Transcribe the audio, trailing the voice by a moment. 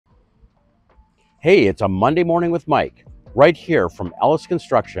Hey, it's a Monday morning with Mike, right here from Ellis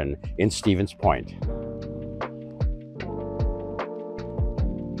Construction in Stevens Point.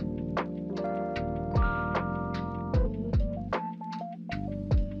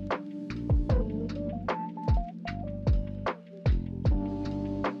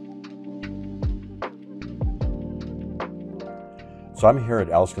 So I'm here at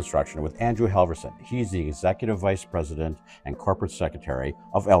Ellis Construction with Andrew Halverson. He's the Executive Vice President and Corporate Secretary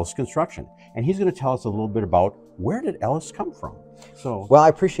of Ellis Construction. And he's going to tell us a little bit about where did Ellis come from? Well, I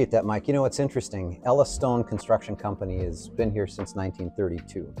appreciate that, Mike. You know, it's interesting. Ellis Stone Construction Company has been here since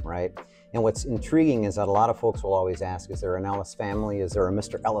 1932, right? And what's intriguing is that a lot of folks will always ask, is there an Ellis family? Is there a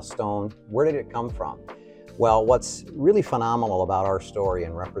Mr. Ellis Stone? Where did it come from? Well, what's really phenomenal about our story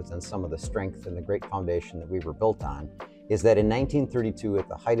and represents some of the strength and the great foundation that we were built on is that in 1932, at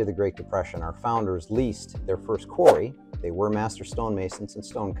the height of the Great Depression, our founders leased their first quarry. They were master stonemasons and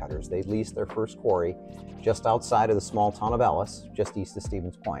stonecutters. They leased their first quarry just outside of the small town of Ellis, just east of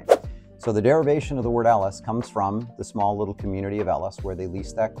Stevens Point. So the derivation of the word Ellis comes from the small little community of Ellis where they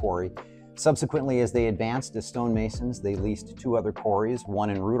leased that quarry. Subsequently, as they advanced as stonemasons, they leased two other quarries, one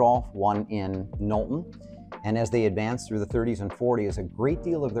in Rudolph, one in Knowlton. And as they advanced through the 30s and 40s, a great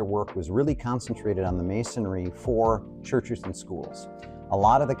deal of their work was really concentrated on the masonry for churches and schools. A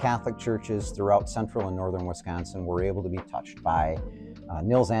lot of the Catholic churches throughout central and northern Wisconsin were able to be touched by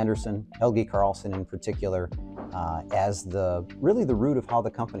Nils Anderson, Helge Carlson in particular, as really the root of how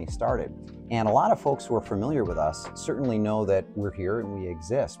the company started. And a lot of folks who are familiar with us certainly know that we're here and we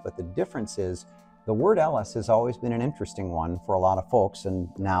exist, but the difference is the word Ellis has always been an interesting one for a lot of folks, and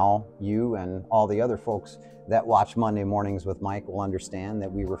now you and all the other folks that watch Monday Mornings with Mike will understand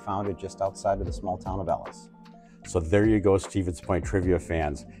that we were founded just outside of the small town of Ellis. So there you go, Stevens Point trivia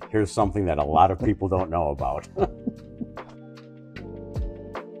fans. Here's something that a lot of people don't know about.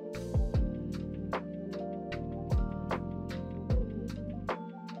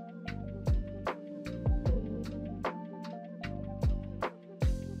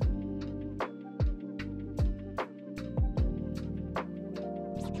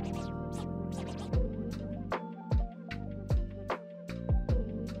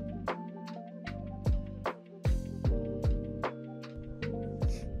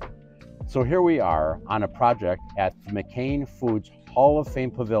 So here we are on a project at the McCain Foods Hall of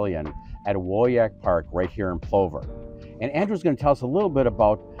Fame Pavilion at Woyak Park right here in Plover. And Andrew's going to tell us a little bit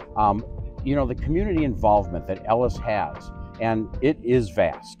about, the community involvement that Ellis has, and it is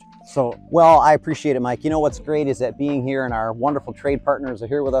vast. Well, I appreciate it, Mike. You know what's great is that being here and our wonderful trade partners are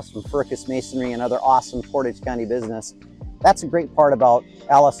here with us from Furcus Masonry and other awesome Portage County business. That's a great part about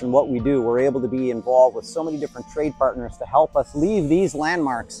Ellis and what we do. We're able to be involved with so many different trade partners to help us leave these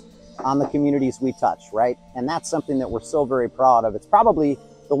landmarks on the communities we touch, right? And that's something that we're so very proud of. It's probably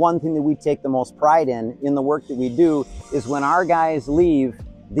the one thing that we take the most pride in the work that we do is when our guys leave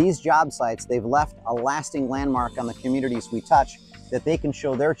these job sites, they've left a lasting landmark on the communities we touch that they can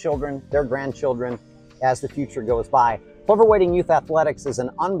show their children, their grandchildren as the future goes by. Plover Whiting Youth Athletics is an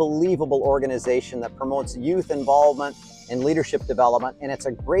unbelievable organization that promotes youth involvement and leadership development, and it's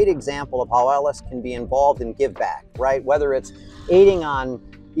a great example of how Ellis can be involved and give back, right? Whether it's aiding on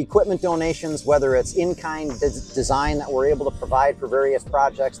equipment donations, whether it's in-kind design that we're able to provide for various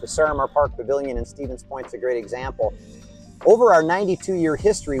projects. The Saramar Park Pavilion in Stevens Point is a great example. Over our 92-year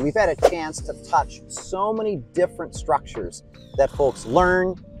history, we've had a chance to touch so many different structures that folks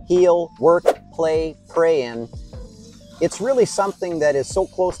learn, heal, work, play, pray in. It's really something that is so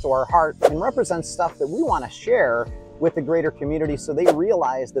close to our heart and represents stuff that we want to share with the greater community so they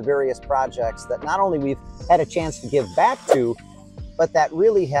realize the various projects that not only we've had a chance to give back to, but that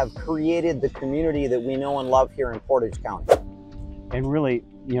really have created the community that we know and love here in Portage County. And really,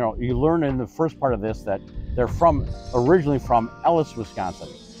 you learn in the first part of this that they're originally from Ellis, Wisconsin.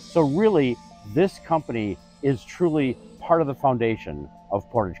 So really, this company is truly part of the foundation of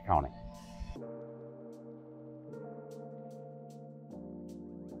Portage County.